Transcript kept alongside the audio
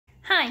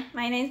Hi,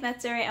 my name is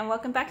Matsuri and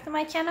welcome back to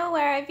my channel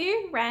where I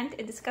review, rant,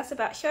 and discuss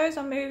about shows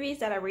or movies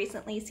that I've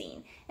recently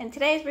seen. And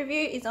today's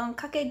review is on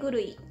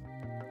Kakegurui.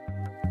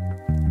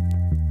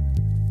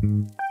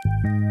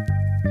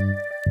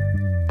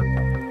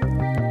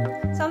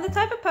 So I'm the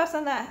type of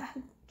person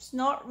that's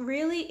not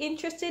really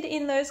interested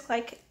in those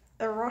like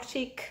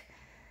erotic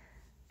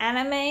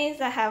animes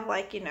that have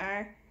like, you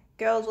know,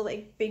 girls with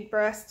like big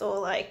breasts or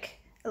like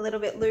a little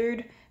bit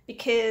lewd,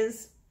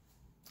 because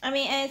and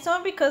it's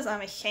not because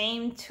I'm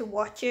ashamed to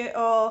watch it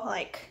or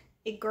like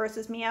it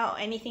grosses me out or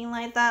anything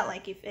like that.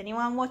 Like if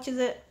anyone watches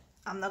it,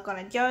 I'm not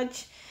gonna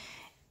judge,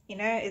 you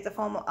know, it's a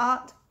form of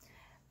art.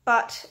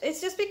 But it's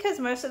just because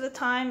most of the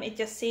time it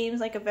just seems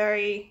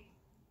very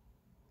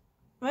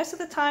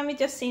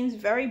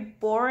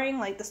boring.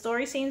 Like the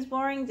story seems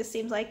boring. Just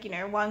seems like, you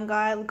know, one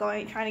guy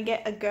trying to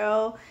get a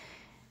girl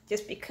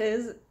just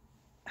because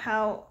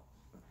how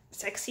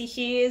sexy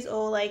she is,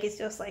 or like it's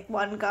just like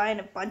one guy and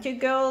a bunch of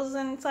girls,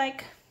 and it's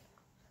like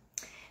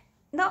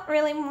not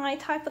really my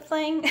type of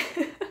thing.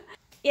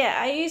 Yeah,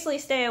 I usually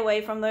stay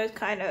away from those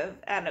kind of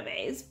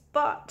animes,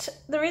 but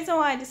the reason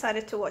why I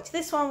decided to watch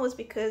this one was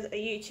because a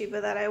YouTuber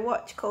that I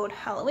watch called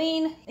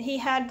Halloween, he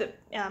had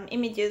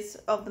images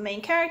of the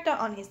main character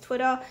on his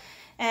Twitter,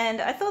 and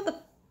I thought the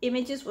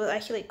images were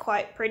actually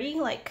quite pretty.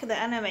 Like the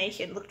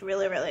animation looked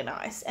really, really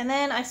nice. And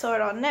then I saw it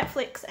on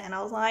Netflix and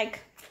I was like,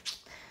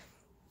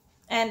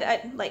 and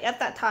at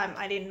that time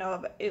I didn't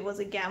know it was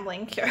a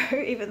gambling show,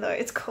 even though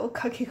it's called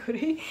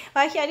Kakegurui.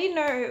 Actually, I didn't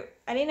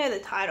know the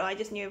title. I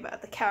just knew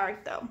about the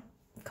character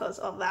because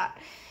of that.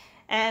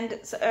 And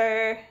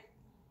so,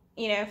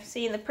 you know,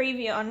 seeing the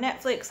preview on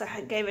Netflix,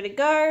 I gave it a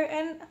go,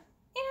 and you know,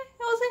 it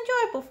was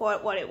enjoyable for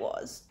what it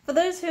was. For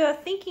those who are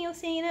thinking of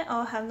seeing it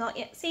or have not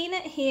yet seen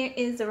it, here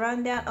is the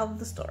rundown of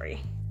the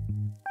story.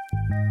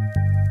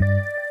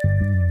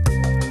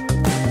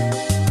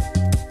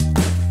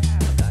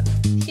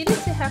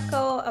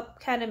 Hyakkaou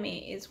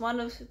Academy is one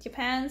of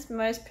Japan's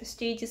most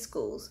prestigious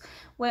schools,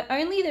 where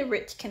only the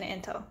rich can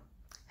enter.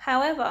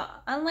 However,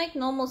 unlike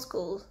normal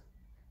schools,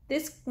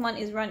 this one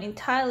is run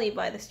entirely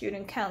by the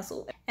student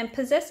council and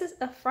possesses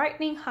a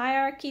frightening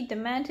hierarchy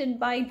demanded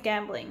by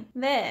gambling.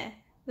 There,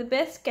 the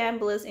best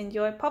gamblers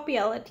enjoy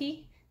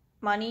popularity,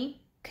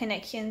 money,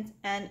 connections,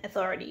 and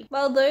authority,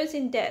 while those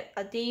in debt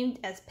are deemed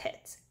as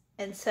pets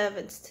and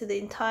servants to the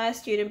entire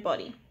student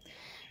body,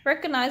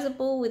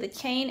 recognizable with a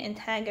chain and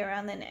tag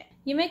around their neck.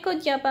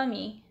 Yumeko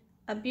Jabami,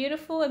 a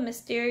beautiful and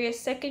mysterious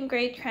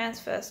second-grade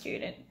transfer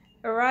student,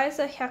 arrives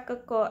at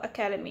Hyakkaou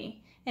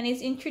Academy and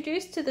is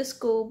introduced to the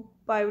school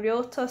by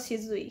Ryota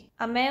Shizui,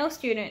 a male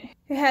student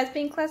who has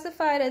been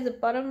classified as a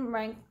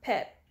bottom-ranked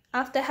pet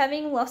after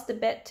having lost a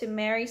bet to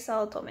Mary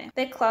Saotome,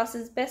 their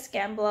class's best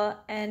gambler,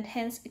 and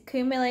hence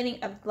accumulating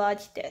a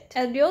large debt.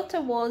 As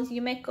Ryota warns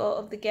Yumeko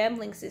of the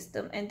gambling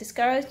system and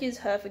discourages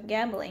her from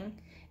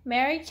gambling,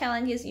 Mary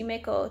challenges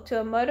Yumeko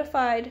to a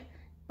modified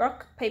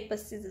rock, paper,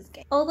 scissors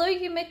game. Although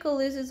Yumeko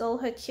loses all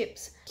her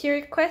chips, she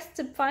requests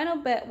a final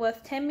bet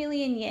worth 10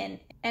 million yen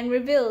and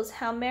reveals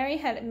how Mary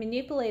had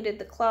manipulated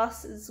the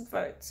class's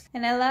votes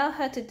and allowed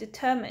her to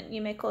determine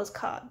Yumeko's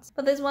cards.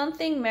 But there's one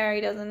thing Mary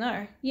doesn't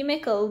know.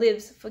 Yumeko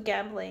lives for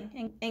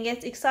gambling and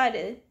gets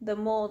excited the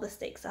more the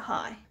stakes are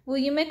high.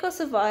 Will Yumeko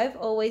survive,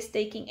 always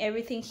staking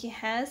everything she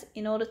has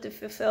in order to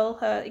fulfill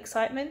her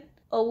excitement?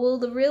 Or will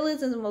the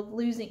realism of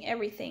losing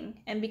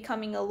everything and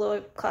becoming a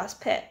low-class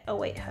pet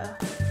await her?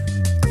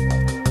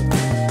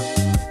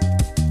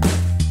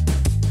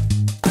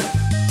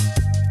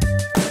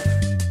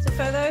 So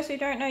for those who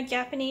don't know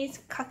Japanese,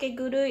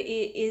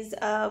 Kakegurui is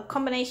a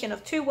combination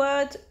of two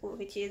words,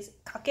 which is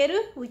kakeru,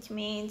 which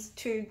means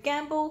to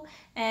gamble,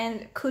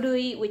 and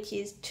kurui, which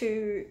is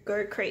to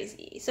go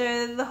crazy.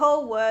 So the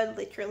whole word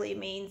literally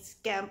means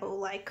gamble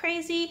like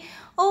crazy,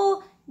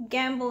 or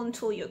gamble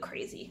until you're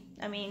crazy.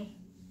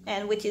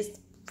 And which is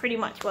pretty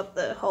much what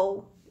the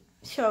whole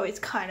show is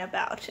kind of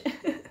about.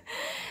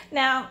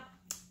 Now,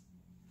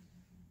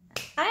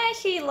 I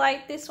actually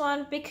like this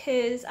one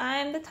because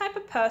I'm the type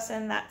of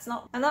person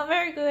I'm not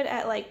very good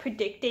at like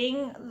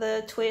predicting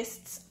the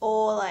twists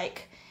or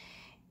like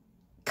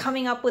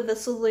coming up with a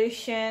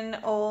solution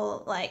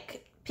or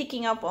like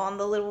picking up on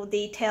the little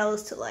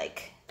details to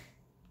like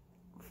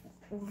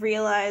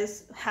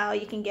realize how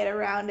you can get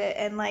around it.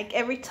 And like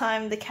every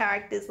time the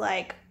character's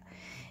like,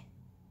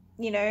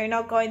 you know,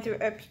 not going through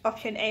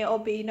option A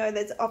or B, no,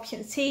 there's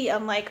option C,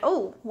 I'm like,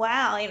 oh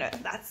wow, you know,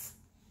 that's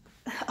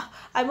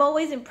I'm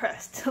always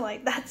impressed.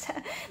 Like that's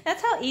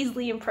how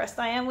easily impressed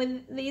I am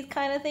with these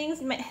kind of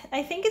things.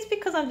 I think it's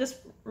because I'm just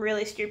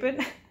really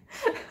stupid.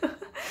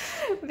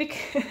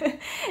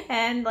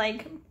 And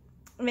like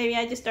maybe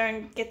I just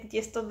don't get the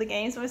gist of the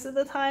games most of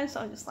the time, so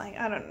I'm just like,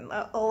 I don't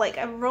know, or like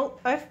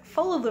I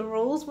follow the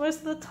rules most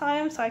of the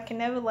time, so I can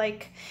never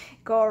like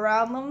go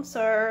around them.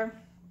 So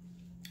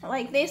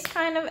like this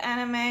kind of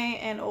anime,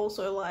 and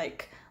also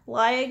like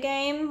Liar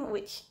Game,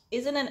 which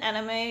isn't an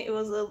anime, it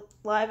was a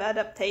live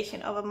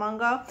adaptation of a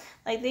manga.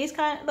 Like those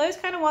kind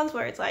of ones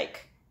where it's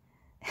like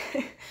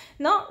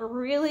not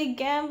really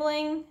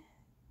gambling,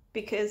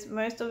 because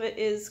most of it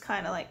is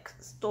kind of like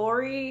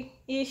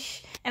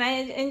story-ish, and I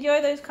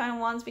enjoy those kind of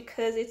ones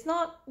because it's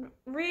not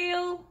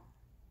real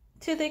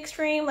to the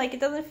extreme, like it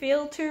doesn't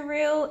feel too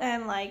real,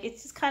 and like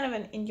it's just kind of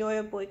an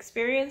enjoyable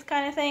experience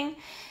kind of thing.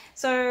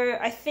 So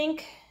I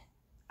think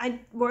I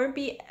won't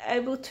be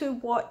able to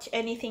watch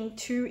anything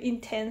too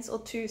intense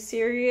or too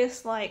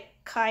serious like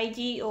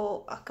Kaiji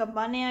or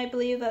Akabane, I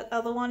believe that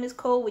other one is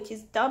called, which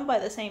is done by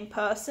the same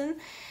person,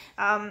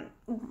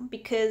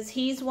 because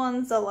his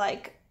ones are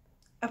like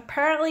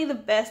apparently the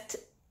best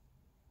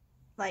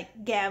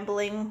like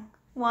gambling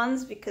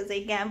ones, because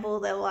they gamble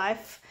their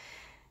life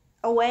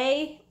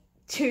away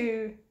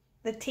to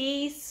the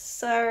teas.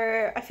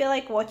 So I feel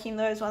like watching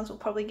those ones will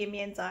probably give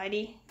me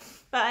anxiety,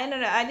 but I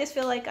don't know, I just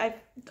feel like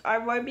I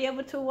won't be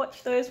able to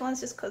watch those ones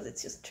just because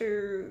it's just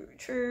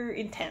too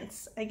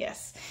intense, I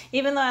guess,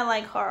 even though I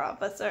like horror.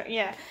 But so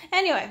yeah,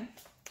 anyway,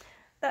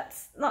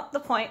 that's not the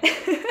point.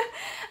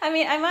 I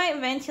mean, I might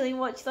eventually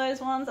watch those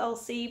ones, I'll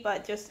see,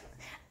 but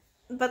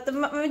the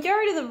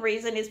majority of the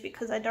reason is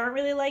because I don't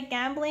really like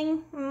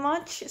gambling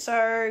much.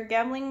 So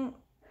gambling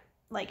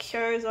like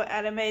shows or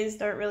animes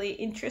don't really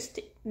interest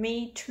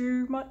me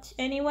too much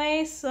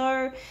anyway.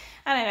 So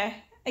I don't know,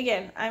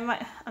 again,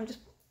 I'm just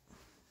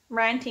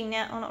ranting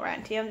now, or not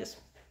ranting, I'm just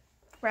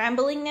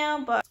rambling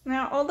now. But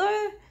now,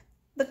 although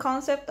the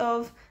concept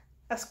of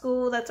a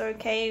school that's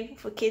okay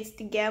for kids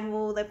to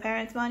gamble their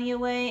parents' money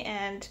away,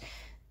 and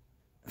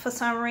for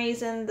some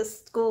reason the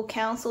school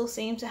council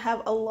seems to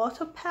have a lot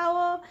of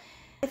power,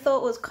 I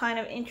thought was kind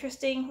of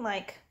interesting.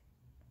 Like,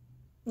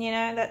 you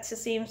know, that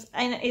just seems,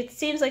 and it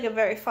seems like a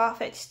very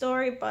far-fetched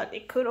story, but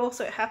it could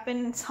also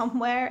happen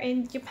somewhere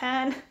in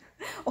Japan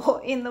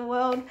or in the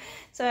world.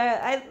 So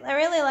I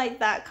really like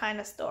that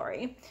kind of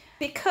story,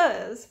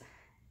 because,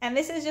 and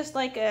this is just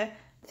like a,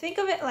 think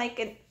of it like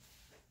an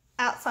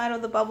outside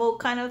of the bubble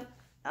kind of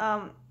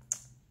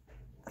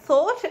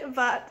thought,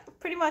 but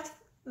pretty much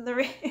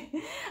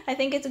I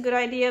think it's a good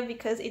idea,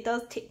 because it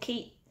does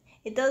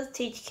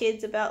teach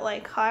kids about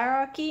like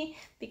hierarchy,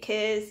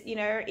 because, you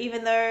know,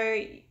 even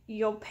though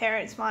your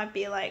parents might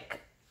be like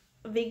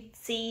a big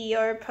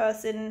CEO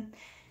person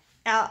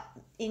out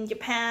in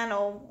Japan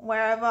or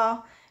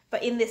wherever,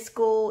 but in this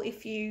school,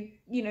 if you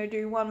know,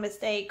 do one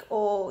mistake,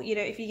 or, you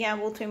know, if you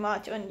gamble too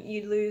much and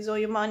you lose all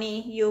your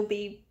money, you'll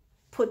be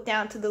put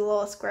down to the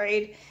lowest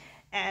grade,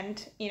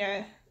 and, you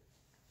know,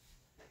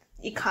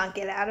 you can't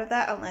get out of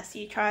that unless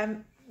you try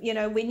and, you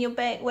know, win your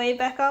way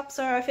back up.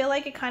 So I feel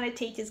like it kind of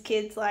teaches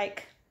kids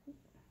like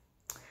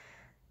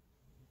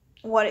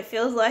what it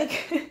feels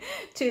like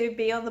to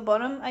be on the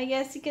bottom, I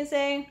guess you can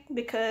say,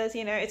 because,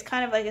 you know, it's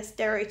kind of like a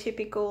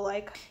stereotypical,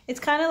 like, it's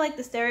kind of like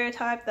the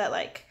stereotype that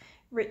like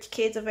rich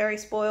kids are very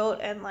spoiled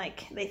and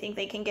like they think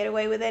they can get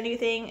away with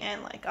anything,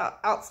 and like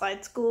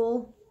outside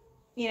school,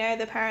 you know,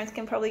 the parents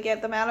can probably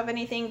get them out of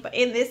anything. But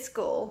in this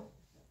school,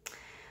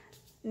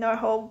 no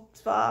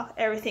holds bar,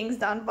 everything's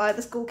done by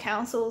the school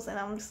councils, and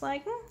I'm just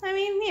like, I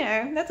mean, you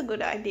know, that's a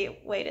good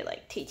way to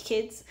like teach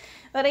kids.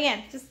 But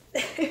again, just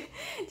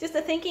just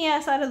a thinking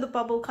outside of the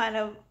bubble kind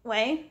of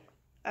way.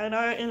 I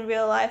know in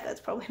real life that's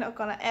probably not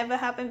gonna ever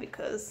happen,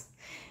 because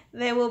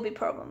there will be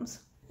problems.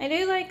 I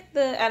do like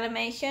the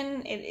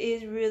animation, it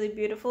is really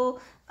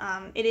beautiful.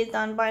 It is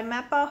done by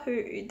Mappa,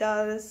 who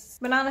does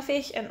Banana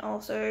Fish and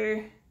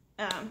also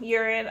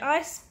Yuri and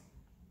Ice.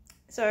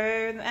 So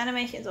the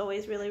animation is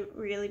always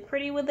really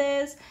pretty with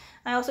theirs.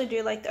 I also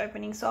do like the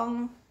opening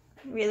song.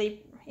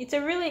 Really, it's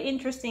a really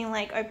interesting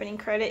like opening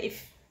credit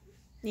if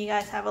you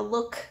guys have a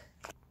look.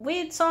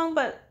 Weird song,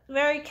 but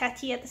very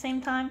catchy at the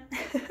same time.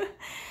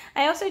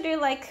 I also do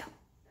like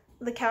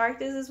the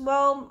characters as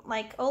well.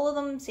 Like all of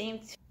them seem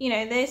to, you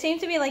know, they seem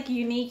to be like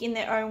unique in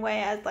their own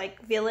way as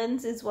like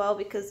villains as well,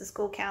 because the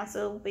school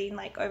council being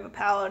like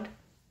overpowered,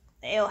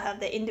 they all have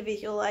their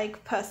individual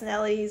like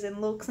personalities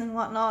and looks and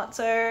whatnot.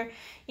 So,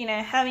 you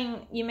know,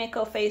 having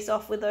Yumeko face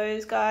off with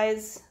those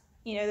guys,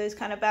 you know, those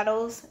kind of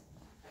battles,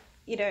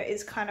 you know,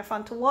 is kind of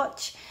fun to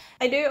watch.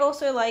 I do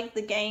also like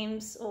the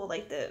games, or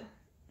like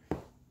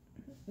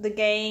the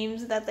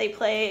games that they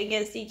play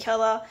against each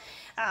other.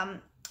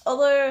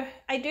 Although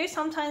I do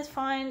sometimes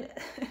find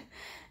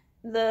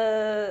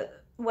the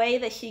way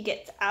that she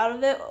gets out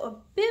of it a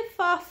bit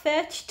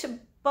far-fetched,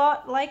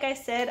 but like I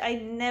said, I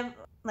never,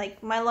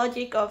 like, my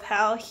logic of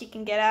how she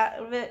can get out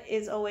of it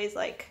is always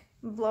like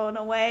blown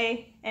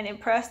away and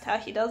impressed how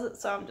she does it.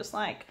 So I'm just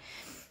like,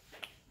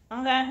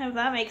 okay, if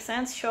that makes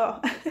sense, sure.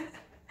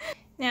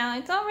 Now,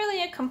 it's not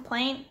really a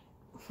complaint.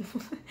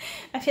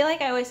 I feel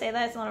like I always say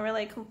that it's not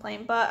really a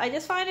complaint, but I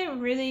just find it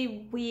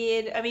really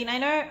weird. I mean,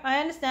 I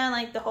understand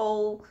like the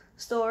whole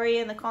story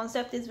and the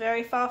concept is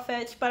very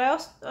far-fetched, but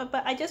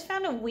I just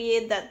found it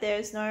weird that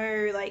there's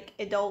no like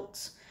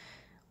adults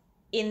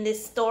in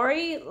this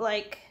story.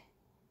 Like,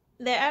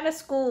 they're at a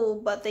school,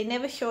 but they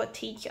never show a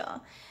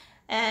teacher,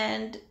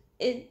 and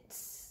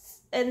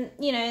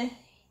you know,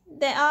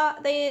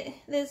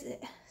 there's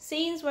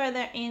scenes where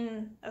they're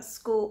in a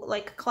school,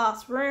 like a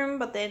classroom,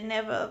 but they're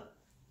never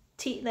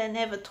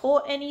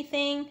taught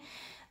anything.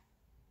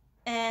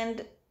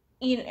 And,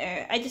 you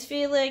know, I just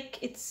feel like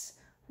it's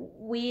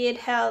weird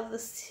how the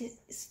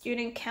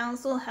student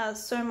council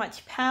has so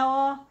much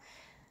power.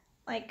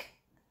 Like,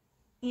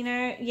 you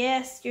know,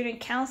 yes, student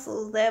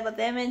council is there, but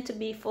they're meant to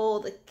be for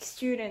the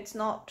students,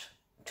 not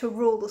to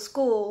rule the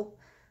school.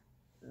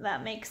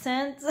 That makes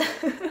sense.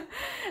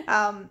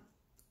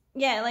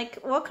 Yeah, like,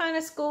 what kind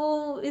of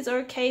school is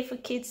okay for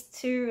kids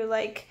to,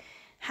 like,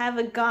 have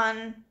a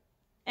gun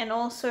and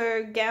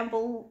also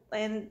gamble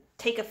and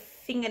take a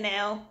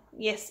fingernail?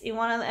 Yes, in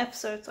one of the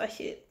episodes,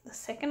 actually the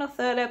second or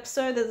third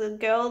episode, there's a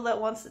girl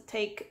that wants to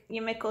take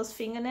Yumeko's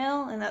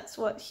fingernail, and that's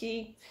what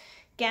she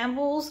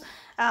gambles.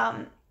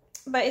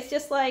 But it's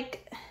just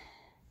like,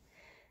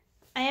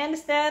 I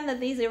understand that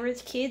these are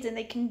rich kids and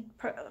they can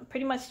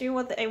pretty much do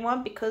what they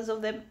want because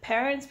of their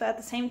parents, but at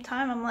the same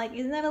time, I'm like,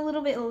 isn't that a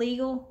little bit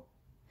illegal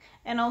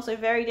and also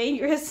very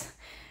dangerous?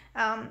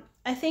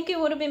 I think it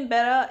would have been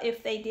better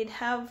if they did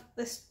have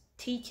the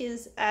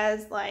teachers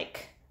as,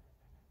 like,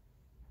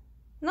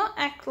 not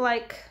act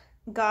like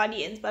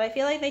guardians, but I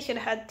feel like they should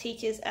have had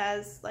teachers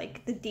as,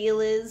 like, the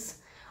dealers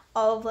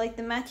of, like,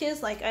 the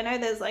matches. Like, I know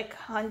there's, like,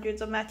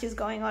 hundreds of matches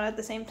going on at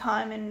the same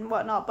time and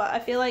whatnot, but I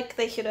feel like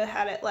they should have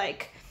had it,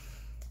 like,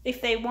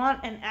 if they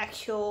want an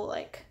actual,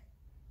 like,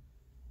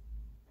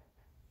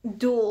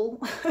 duel,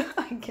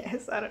 I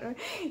guess, I don't know,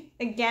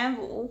 a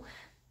gamble,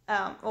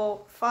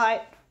 or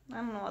fight, I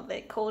don't know what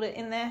they called it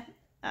in there,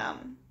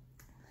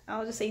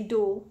 I'll just say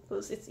duel,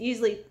 because it's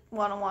usually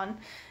one-on-one.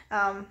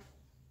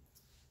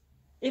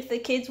 If the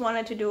kids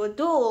wanted to do a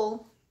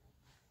duel,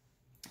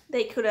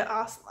 they could have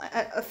asked,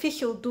 an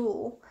official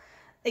duel,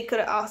 they could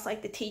have asked,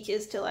 like, the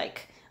teachers to,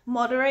 like,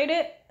 moderate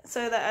it,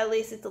 so that at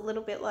least it's a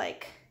little bit,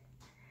 like,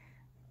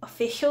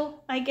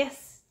 official, I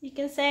guess you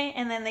can say,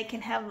 and then they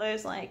can have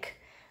those, like,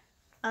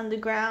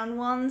 underground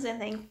ones and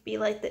then be,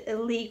 like, the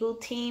illegal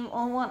team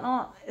or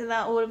whatnot.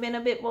 That would have been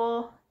a bit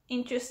more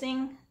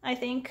interesting, I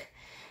think,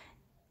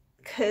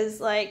 because,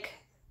 like,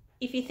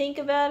 if you think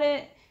about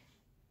it,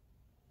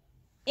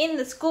 in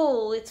the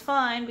school, it's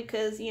fine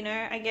because, you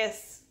know, I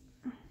guess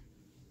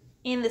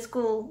in the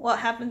school, what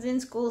happens in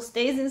school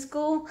stays in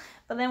school.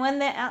 But then when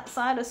they're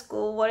outside of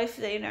school, what if,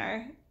 you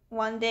know,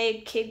 one day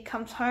a kid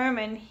comes home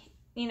and,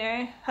 you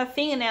know, her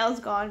fingernail's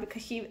gone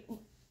because she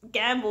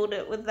gambled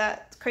it with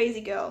that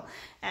crazy girl,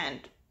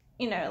 and,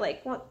 you know,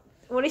 like,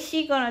 what is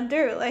she gonna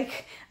do?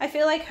 Like, I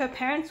feel like her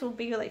parents will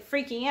be, like,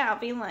 freaking out,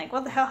 being like,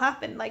 what the hell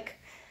happened? Like,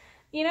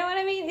 you know what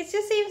I mean? It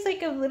just seems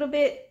like a little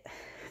bit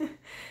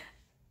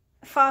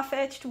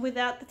far-fetched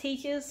without the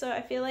teachers, so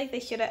I feel like they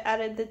should have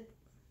added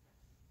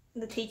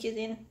the teachers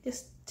in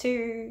just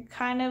to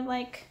kind of,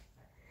 like,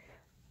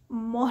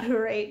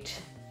 moderate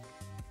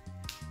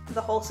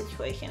the whole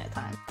situation at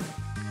times.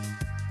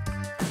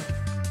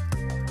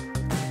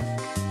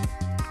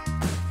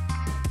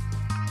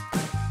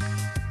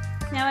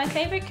 Now, my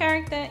favorite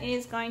character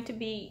is going to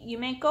be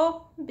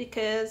Yumeko,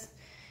 because,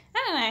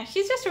 I don't know,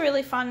 she's just a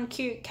really fun,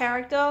 cute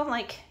character.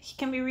 Like, she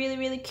can be really,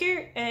 really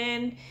cute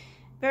and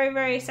very,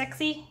 very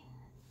sexy.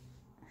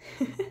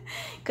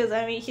 Because,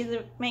 I mean, she's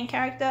the main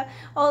character.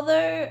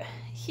 Although,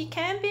 she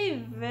can be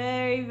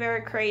very,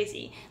 very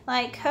crazy.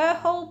 Like, her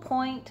whole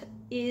point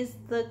is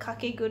the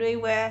Kakegurui,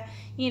 where,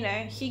 you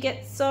know, she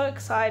gets so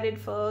excited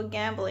for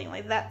gambling.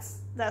 Like,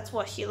 that's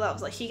what she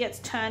loves. Like, she gets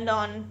turned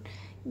on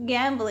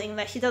gambling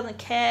that she doesn't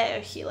care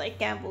if she, like,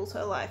 gambles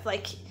her life.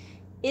 Like,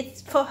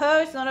 it's, for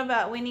her, it's not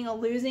about winning or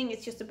losing,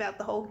 it's just about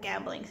the whole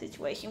gambling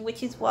situation,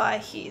 which is why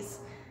she's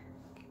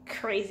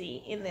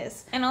crazy in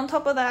this. And on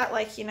top of that,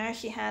 like, you know,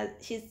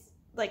 she's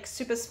like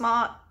super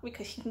smart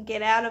because she can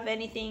get out of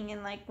anything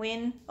and, like,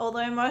 win,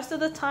 although most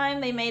of the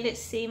time they made it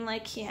seem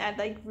like she had,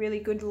 like, really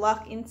good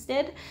luck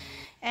instead,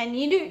 and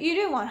you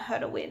do want her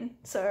to win,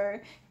 so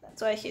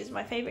that's why she's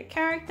my favorite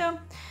character.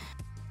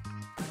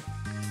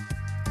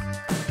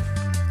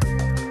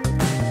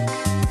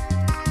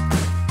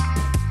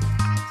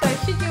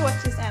 Should you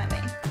watch this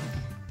anime?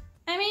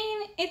 I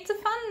mean, it's a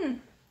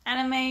fun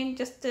anime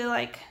just to,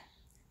 like,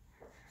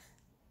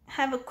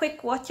 have a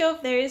quick watch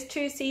of. There is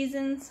 2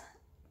 seasons.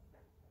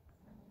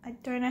 I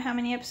don't know how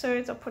many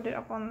episodes. I'll put it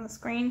up on the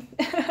screen.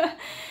 Yeah,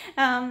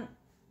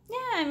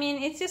 I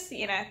mean, it's just,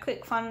 you know,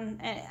 quick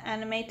fun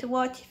anime to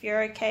watch if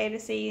you're okay to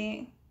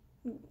see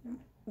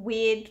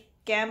weird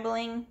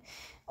gambling.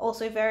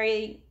 Also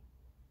very,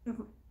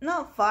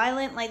 not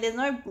violent, like, there's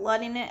no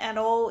blood in it at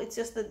all. It's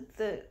just that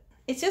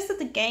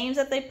the games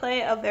that they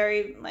play are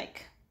very,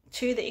 like,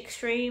 to the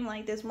extreme.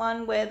 Like, there's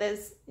one where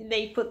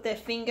they put their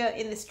finger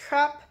in this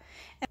trap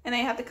and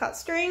they have to cut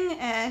string,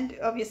 and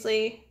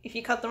obviously if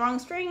you cut the wrong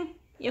string,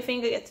 your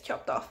finger gets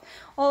chopped off.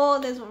 Or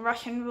there's a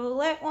Russian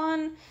roulette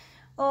one,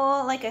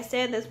 or, like I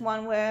said, there's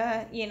one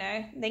where, you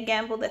know, they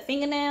gamble their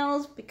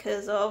fingernails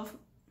because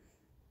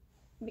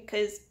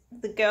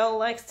the girl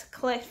likes to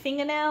collect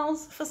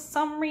fingernails for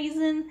some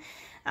reason.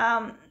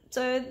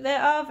 So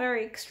there are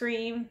very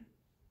extreme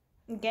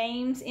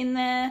games in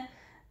there,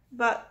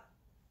 but,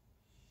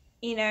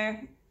 you know,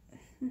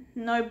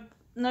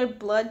 no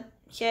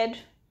bloodshed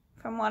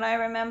from what I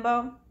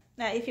remember.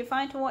 Now, if you're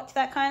fine to watch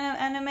that kind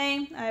of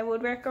anime, I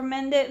would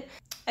recommend it.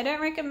 I don't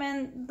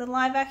recommend the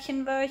live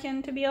action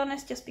version, to be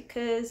honest, just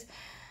because,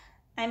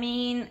 I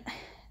mean,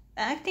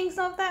 the acting's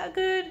not that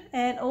good,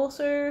 and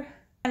also,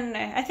 I don't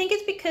know, I think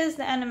it's because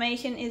the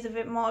animation is a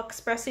bit more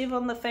expressive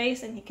on the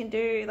face and you can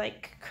do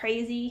like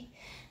crazy,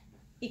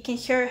 you can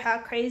show how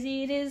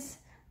crazy it is.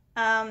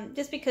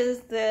 Just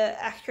because the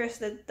actress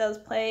that does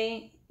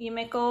play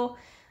Yumeko,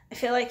 I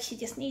feel like she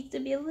just needs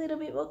to be a little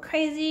bit more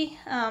crazy.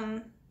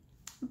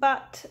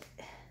 But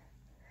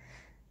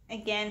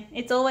again,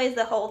 it's always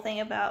the whole thing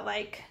about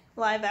like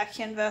live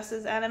action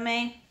versus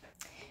anime.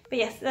 But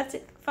yes, that's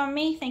it from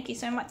me. Thank you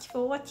so much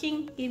for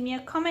watching. Give me a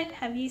comment.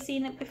 Have you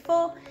seen it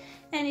before?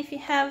 And if you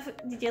have,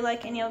 did you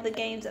like any of the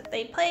games that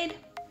they played?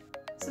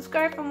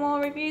 Subscribe for more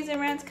reviews and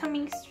rounds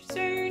coming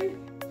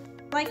soon.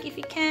 Like if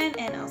you can,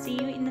 and I'll see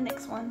you in the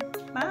next one.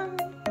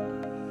 Bye!